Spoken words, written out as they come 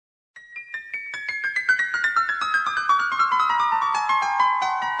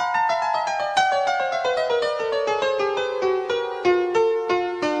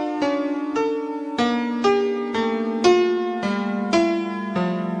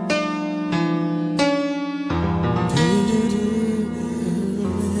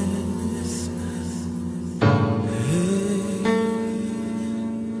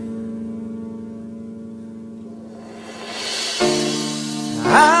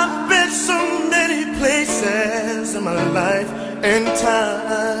in my life and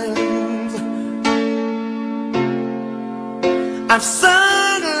times. I've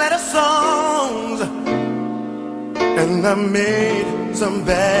sung a lot of songs and I made some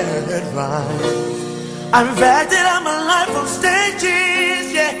bad rhymes. I've acted out my life on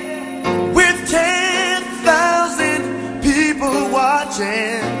stages, yeah, with 10,000 people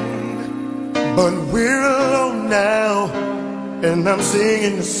watching. But we're alone now, and I'm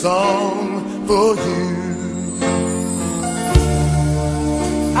singing the song for you.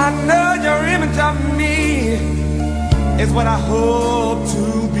 I know your image of me is what I hope to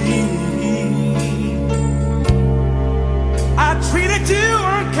be. I treated you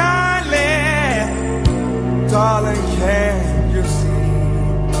unkindly, darling, can you see?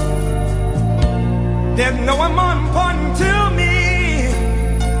 There's no one more important to me.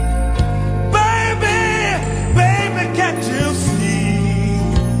 Baby, can't you see?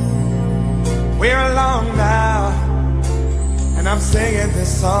 We're alone now, and I'm singing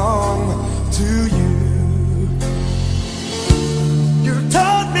this song to you. You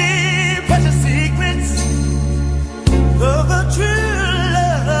taught me precious secrets of a true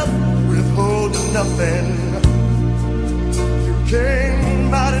love, withholding nothing. You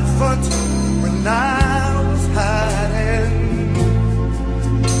came out in front when I was hiding.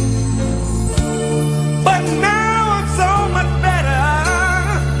 But now I'm so much better,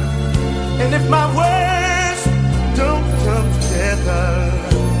 and if my words don't come together,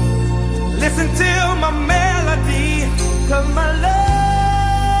 listen to my melody, 'cause my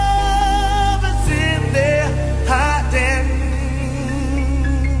love is in there hiding.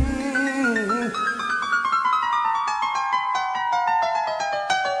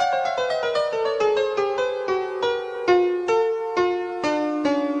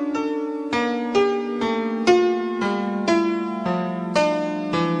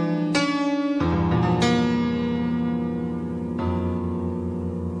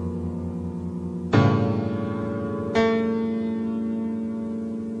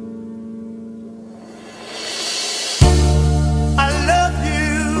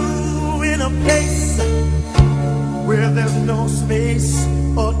 Where there's no space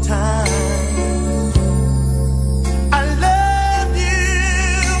or time. I love you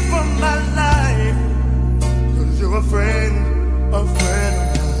for my life, 'cause you're a friend of mine.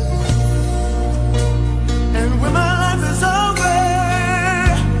 And when my life is over,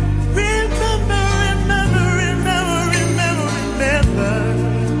 remember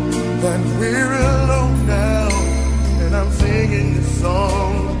that we're alone now, and I'm singing this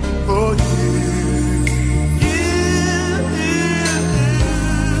song for you.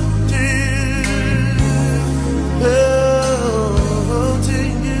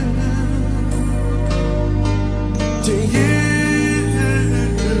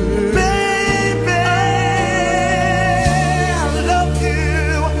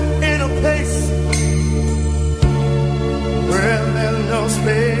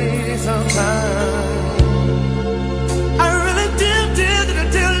 Space of time. I really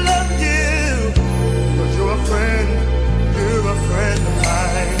do love you, 'cause you're a friend of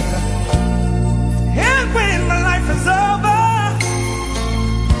mine. And when my life is over,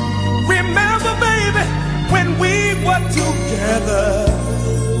 remember, baby, when we were together.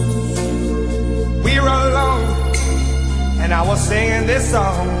 We were alone, and I was singing this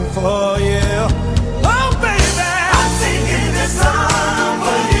song for you. Oh, baby, I'm singing this song.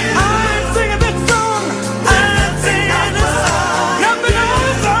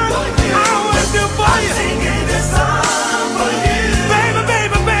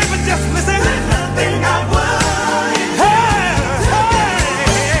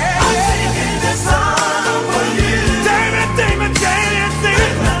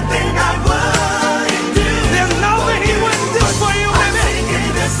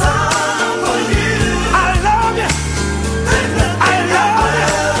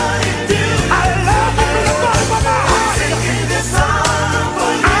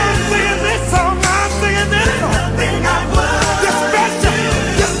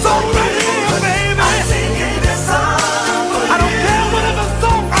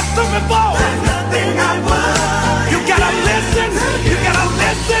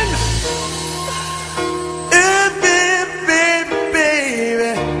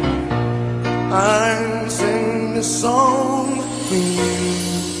 I'm singing this song for you.